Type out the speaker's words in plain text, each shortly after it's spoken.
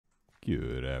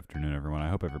Good afternoon, everyone. I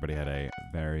hope everybody had a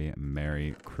very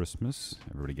Merry Christmas.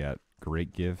 Everybody got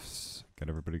great gifts.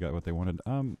 Everybody got what they wanted.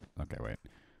 Okay, wait.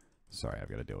 Sorry, I've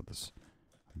got to deal with this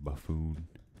buffoon.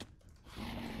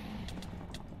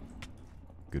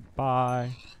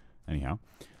 Goodbye. Anyhow,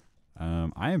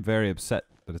 I am very upset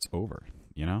that it's over.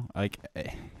 You know, like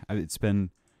I've been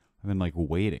like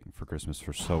waiting for Christmas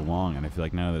for so long, and I feel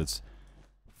like now that it's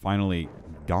finally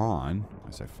gone,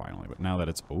 I say finally, but now that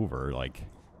it's over, like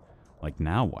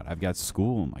now what? I've got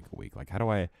school in like a week. Like how do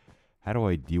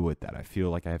I deal with that? I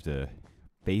feel like I have to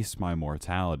face my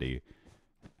mortality,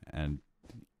 and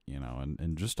you know,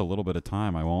 in just a little bit of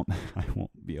time, I won't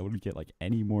be able to get like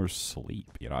any more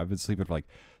sleep. You know, I've been sleeping for like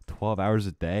 12 hours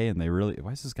a day, and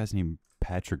why is this guy's name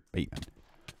Patrick Bateman?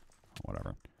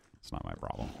 Whatever, it's not my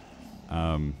problem.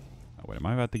 Oh, wait, am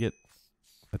I about to get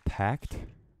attacked?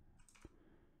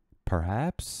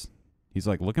 Perhaps? He's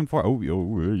like looking for...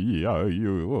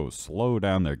 Oh, slow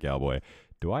down there, cowboy.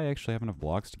 Do I actually have enough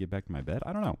blocks to get back to my bed?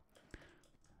 I don't know.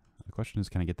 The question is,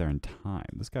 can I get there in time?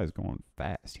 This guy's going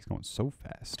fast. He's going so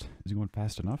fast. Is he going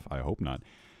fast enough? I hope not.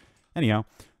 Anyhow.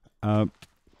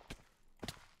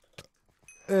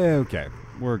 Okay,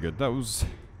 we're good. That was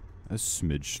a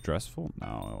smidge stressful.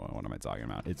 No, what am I talking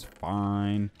about? It's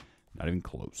fine. Not even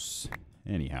close.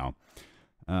 Anyhow.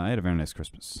 I had a very nice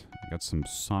Christmas. I got some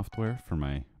software for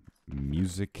my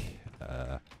music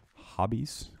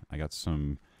hobbies. I got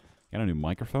a new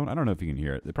microphone. I don't know if you can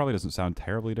hear it. It probably doesn't sound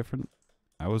terribly different.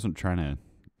 I wasn't trying to...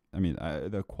 I mean,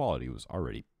 the quality was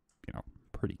already, you know,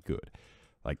 pretty good.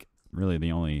 Like, really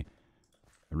the only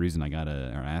reason I got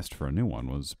or asked for a new one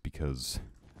was because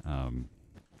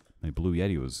my Blue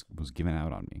Yeti was given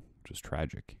out on me, which is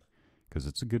tragic. Because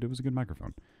it was a good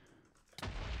microphone.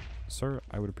 Sir,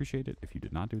 I would appreciate it if you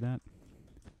did not do that.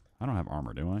 I don't have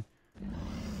armor, do I?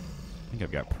 I think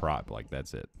I've got prop, like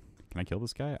that's it. Can I kill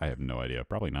this guy? I have no idea.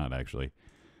 Probably not, actually.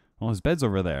 Well, his bed's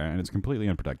over there, and it's completely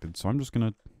unprotected, so I'm just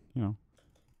gonna, you know,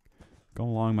 go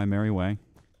along my merry way.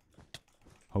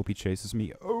 Hope he chases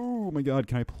me. Oh my god,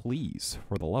 can I please,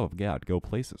 for the love of God, go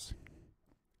places?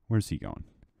 Where's he going?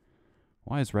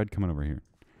 Why is Red coming over here?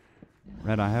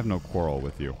 Red, I have no quarrel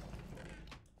with you.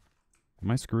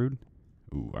 Am I screwed?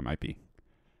 Ooh, I might be.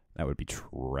 That would be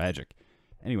tragic.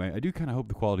 Anyway, I do kind of hope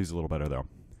the quality's a little better, though.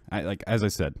 As I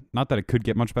said, not that it could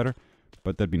get much better,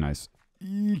 but that'd be nice.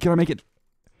 Can I make it?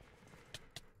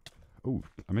 Oh,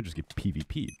 I might just get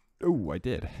PvP'd. Oh, I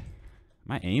did.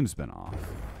 My aim's been off.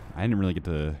 I didn't really get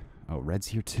to... Oh, Red's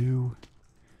here, too.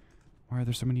 Why are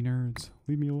there so many nerds?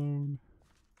 Leave me alone.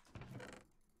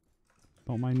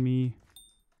 Don't mind me.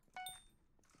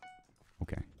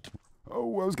 Okay.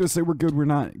 Oh, I was going to say we're good. We're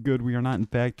not good. We are not, in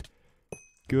fact,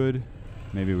 good.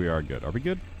 Maybe we are good. Are we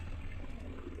good?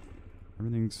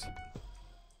 Everything's a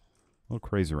little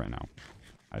crazy right now.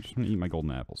 I just want to eat my golden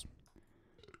apples.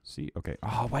 See? Okay.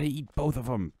 Oh, why did I eat both of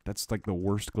them? That's like the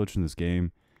worst glitch in this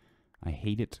game. I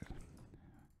hate it.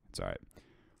 It's alright.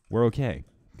 We're okay.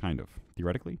 Kind of.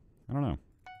 Theoretically? I don't know.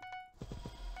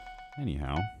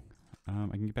 Anyhow, I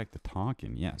can get back to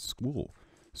talking. Yeah, school.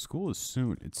 School is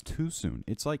soon. It's too soon.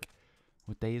 It's like...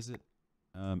 What day is it?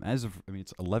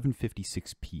 It's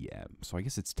 11:56 p.m. So I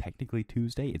guess it's technically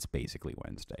Tuesday. It's basically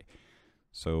Wednesday.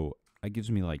 So that gives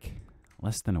me like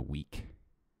less than a week.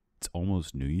 It's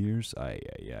almost New Year's.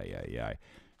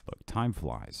 Look, time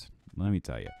flies. Let me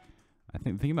tell you. I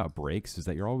think the thing about breaks is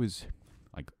that you're always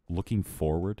like looking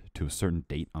forward to a certain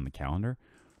date on the calendar,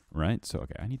 right? So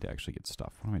okay, I need to actually get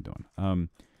stuff. What am I doing?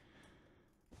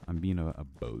 I'm being a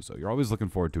bozo. You're always looking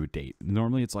forward to a date.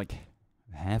 Normally it's like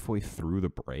halfway through the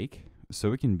break,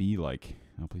 so it can be like,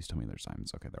 oh, please tell me there's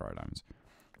diamonds. Okay, there are diamonds.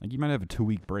 Like, you might have a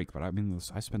 2-week break, but I mean,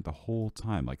 I spent the whole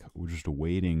time, like, we're just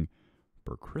waiting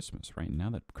for Christmas, right?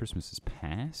 Now that Christmas is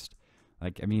past,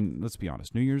 like, I mean, let's be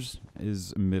honest, New Year's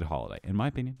is mid-holiday, in my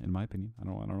opinion. I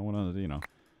don't want to, you know, I'm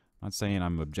not saying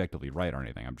I'm objectively right or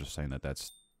anything. I'm just saying that that's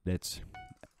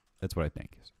what I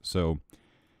think. So,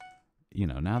 you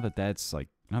know, now that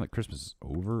Christmas is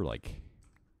over, like,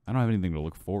 I don't have anything to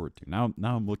look forward to. Now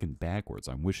I'm looking backwards.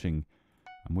 I'm wishing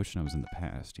I was in the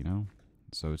past, you know?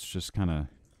 So it's just kind of...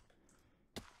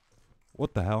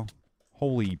 What the hell?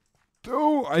 Holy...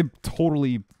 Oh, I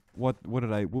totally... What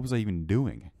was I even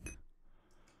doing?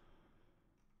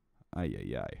 I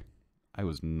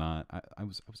was not... I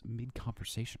was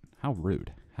mid-conversation. How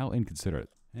rude. How inconsiderate.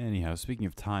 Anyhow, speaking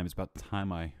of time, it's about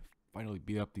time I finally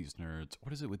beat up these nerds.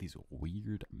 What is it with these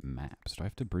weird maps? Do I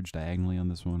have to bridge diagonally on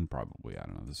this one? Probably. I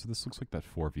don't know. This looks like that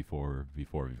 4v4,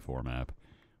 v4v4 map,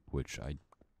 which I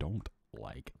don't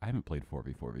like. I haven't played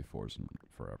 4v4v4s in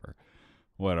forever.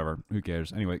 Whatever. Who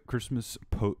cares? Anyway, Christmas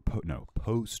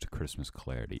post-Christmas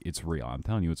clarity. It's real. I'm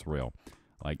telling you, it's real.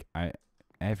 Like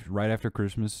right after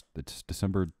Christmas, it's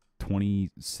December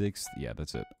 26th. Yeah,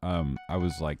 that's it. I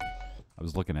was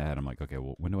looking ahead. I'm like, okay,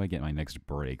 well, when do I get my next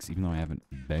breaks? Even though I haven't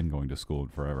been going to school in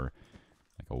forever,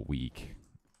 like a week.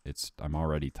 I'm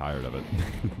already tired of it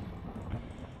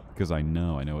because I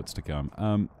know what's to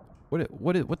come.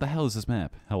 What the hell is this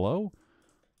map? Hello?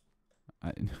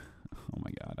 Oh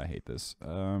my god, I hate this.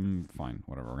 Fine,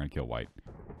 whatever. We're gonna kill white.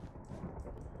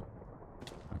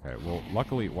 Okay, well,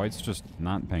 luckily white's just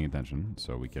not paying attention,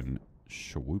 so we can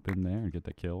swoop in there and get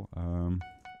that kill.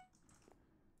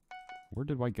 Where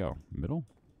did white go? Middle?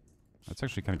 That's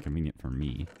actually kind of convenient for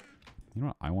me. You know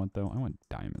what I want, though? I want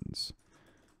diamonds.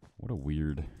 What a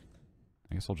weird...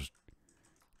 I guess I'll just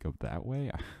go that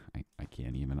way? I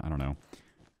can't even. I don't know.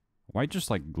 White just,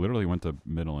 like, literally went to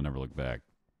middle and never looked back.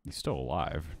 He's still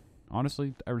alive.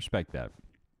 Honestly, I respect that.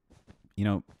 You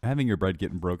know, having your bread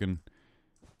getting broken...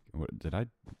 What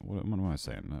am I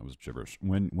saying? That was gibberish.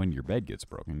 When your bed gets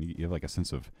broken, you have, like, a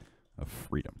sense of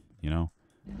freedom, you know?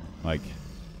 Like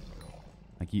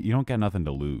you don't got nothing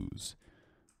to lose.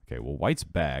 Okay, well, white's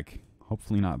back.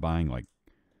 Hopefully not buying, like,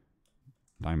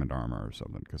 diamond armor or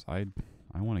something, because I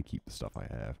want to keep the stuff I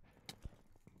have.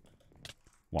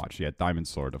 Watch, yeah, diamond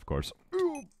sword, of course.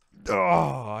 Ooh. Oh,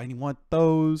 I want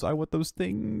those. I want those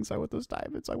things. I want those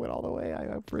diamonds. I went all the way.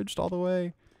 I bridged all the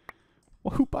way.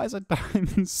 Well, who buys a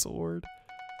diamond sword?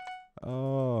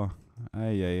 Oh,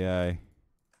 ay.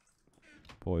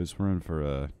 Boys, we're in for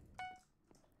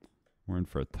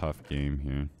a tough game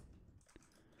here.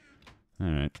 All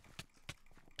right.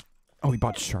 Oh, he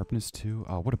bought sharpness too.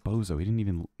 Oh, what a bozo! He didn't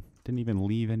even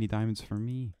leave any diamonds for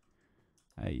me.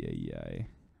 Ay.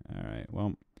 All right.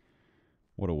 Well,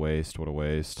 what a waste. What a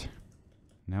waste.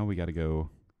 Now we got to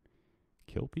go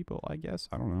kill people. I guess.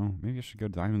 I don't know. Maybe I should go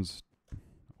diamonds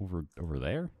over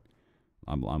there.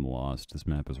 I'm lost. This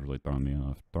map is really throwing me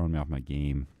off my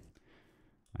game.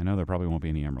 I know there probably won't be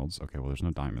any emeralds. Okay, well, there's no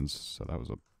diamonds, so that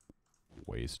was a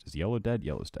waste. Is yellow dead?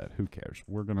 Yellow's dead. Who cares?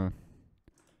 We're gonna...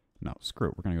 No, screw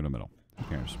it. We're gonna go to middle. Who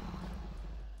cares?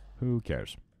 Who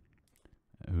cares?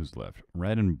 Who's left?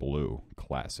 Red and blue.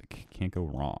 Classic. Can't go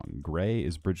wrong. Gray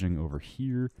is bridging over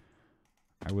here.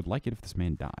 I would like it if this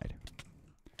man died.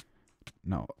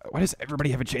 No. Why does everybody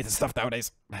have enchanted stuff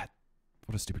nowadays?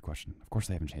 What a stupid question. Of course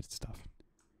they have enchanted stuff.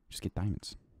 Just get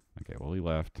diamonds. Okay, well, he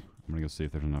left. I'm gonna go see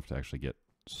if there's enough to actually get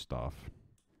stuff.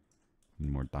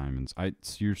 Need more diamonds. I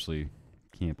seriously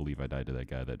can't believe I died to that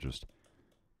guy that just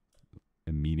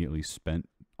immediately spent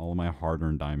all of my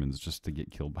hard-earned diamonds just to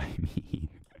get killed by me.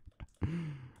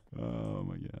 Oh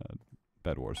my god.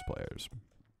 Bedwars players.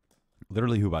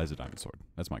 Literally, who buys a diamond sword?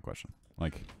 That's my question.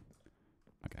 Like,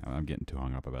 okay, I'm getting too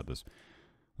hung up about this.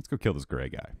 Let's go kill this gray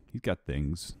guy. He's got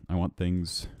things. I want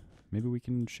things. Maybe we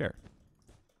can share.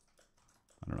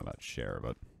 I don't know about share,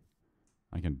 but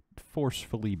I can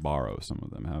forcefully borrow some of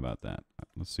them. How about that?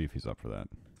 Let's see if he's up for that.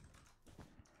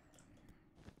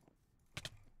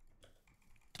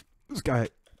 This guy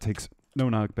takes no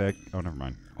knockback. Oh, never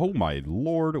mind. Oh, my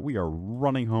lord. We are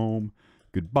running home.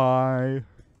 Goodbye.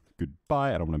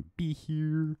 Goodbye. I don't want to be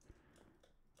here.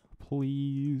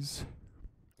 Please.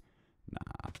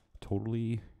 Nah.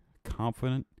 Totally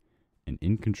confident and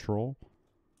in control.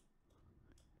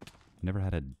 Never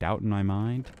had a doubt in my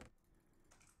mind.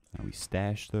 Now we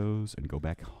stash those and go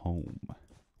back home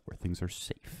where things are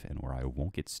safe and where I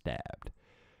won't get stabbed.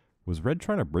 Was Red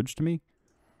trying to bridge to me?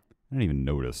 I didn't even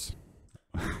notice.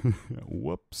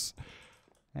 Whoops.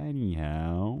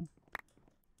 Anyhow,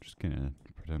 just gonna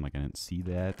pretend like I didn't see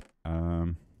that.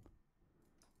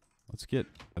 Let's get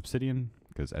obsidian,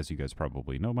 because as you guys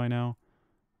probably know by now,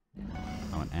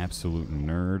 I'm an absolute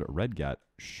nerd. Red got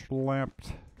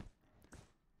schlamped.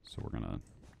 So we're gonna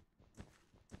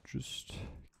just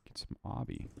get some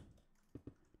obby.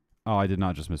 Oh, I did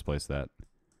not just misplace that.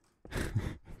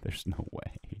 There's no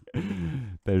way.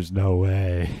 There's no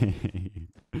way.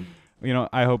 You know,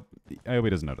 I hope he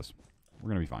doesn't notice. We're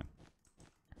gonna be fine.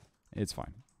 It's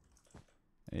fine.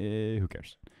 Who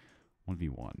cares?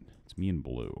 1v1. It's me and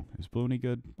blue. Is blue any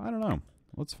good? I don't know.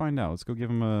 Let's find out. Let's go give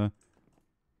him a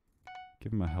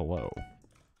hello.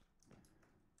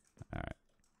 Alright.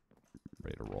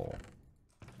 Ready to roll.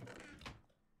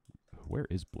 Where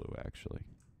is blue, actually?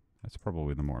 That's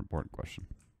probably the more important question.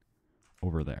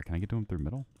 Over there. Can I get to him through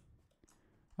middle?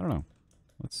 I don't know.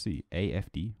 Let's see.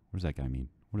 AFD? What does that guy mean?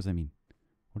 What does that mean?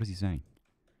 What is he saying?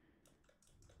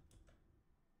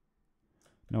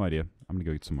 No idea. I'm going to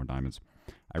go get some more diamonds.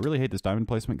 I really hate this diamond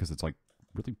placement because it's like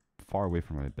really far away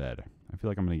from my bed. I feel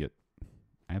like I'm going to get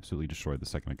absolutely destroyed the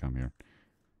second I come here.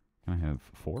 Can I have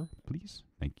 4, please?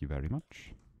 Thank you very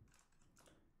much.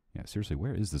 Yeah, seriously,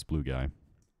 where is this blue guy?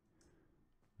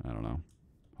 I don't know.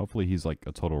 Hopefully he's like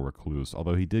a total recluse.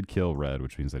 Although he did kill red,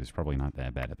 which means that he's probably not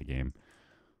that bad at the game.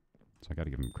 So I gotta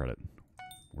give him credit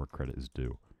where credit is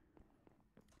due.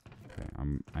 Okay,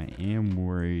 I am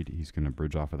worried he's gonna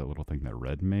bridge off of that little thing that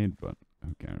red made, but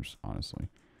who cares, honestly.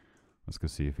 Let's go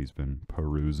see if he's been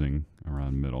perusing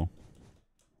around middle.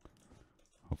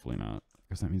 Hopefully not.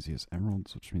 Because that means he has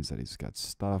emeralds, which means that he's got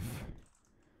stuff.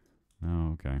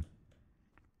 No, okay.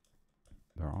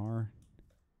 There are...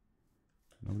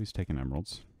 Nobody's taking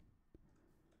emeralds.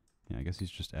 Yeah, I guess he's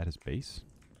just at his base.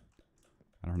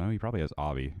 I don't know. He probably has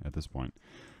Obby at this point.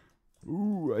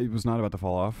 Ooh, I was not about to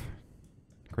fall off.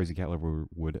 Crazy Cat Lover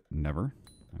would never.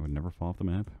 I would never fall off the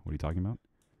map. What are you talking about?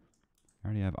 I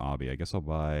already have Obby. I guess I'll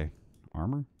buy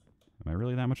armor. Am I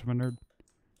really that much of a nerd?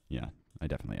 Yeah, I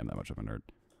definitely am that much of a nerd.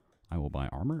 I will buy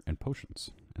armor and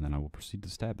potions, and then I will proceed to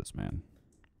stab this man.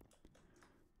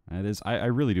 It is. I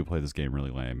really do play this game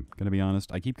really lame. Gonna be honest.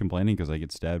 I keep complaining because I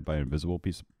get stabbed by invisible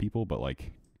people, but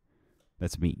like,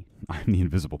 that's me. I'm the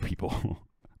invisible people.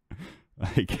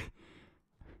 Like,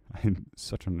 I'm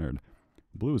such a nerd.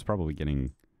 Blue is probably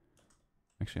getting...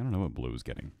 Actually, I don't know what blue is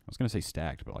getting. I was gonna say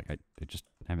stacked, but like, I just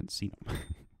haven't seen him.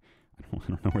 I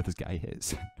don't know where this guy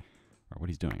is. Or what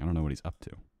he's doing. I don't know what he's up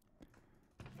to.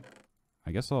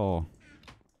 I guess I'll...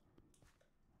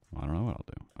 Well, I don't know what I'll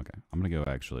do. Okay, I'm gonna go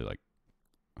actually, like,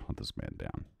 hunt this man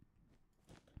down.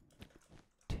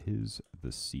 'Tis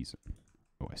the season.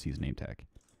 Oh, I see his name tag.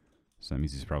 So that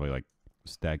means he's probably, like,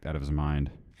 stacked out of his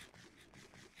mind.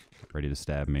 Ready to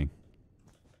stab me.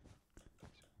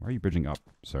 Why are you bridging up,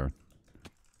 sir?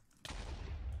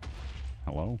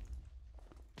 Hello?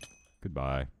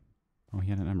 Goodbye. Oh,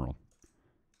 he had an emerald.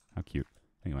 How cute.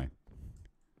 Anyway.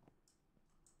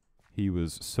 He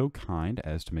was so kind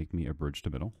as to make me a bridge to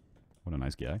middle. What a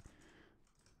nice guy.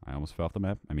 I almost fell off the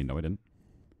map. I mean, no, I didn't.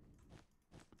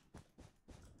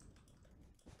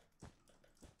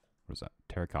 What is that?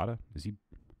 Terracotta? Is he...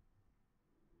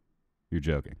 You're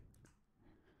joking.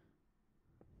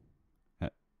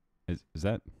 Is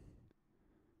that...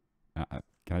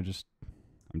 can I just...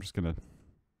 I'm just gonna...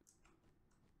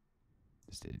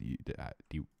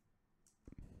 You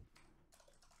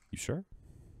sure?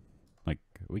 Like,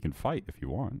 we can fight if you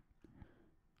want.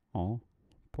 Aw,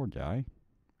 poor guy.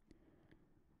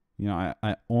 You know,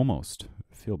 I almost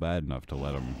feel bad enough to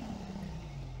let him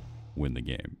win the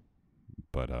game.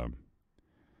 But,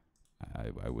 I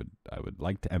would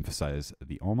like to emphasize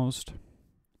the almost.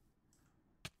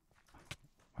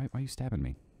 Why are you stabbing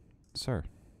me? Sir.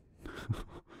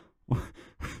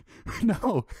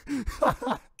 No!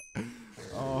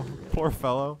 Oh, poor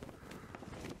fellow.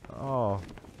 Oh,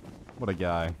 what a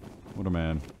guy. What a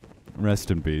man.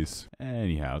 Rest in peace.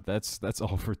 Anyhow, that's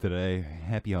all for today.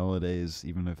 Happy holidays,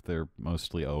 even if they're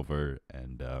mostly over,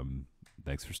 and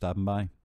thanks for stopping by.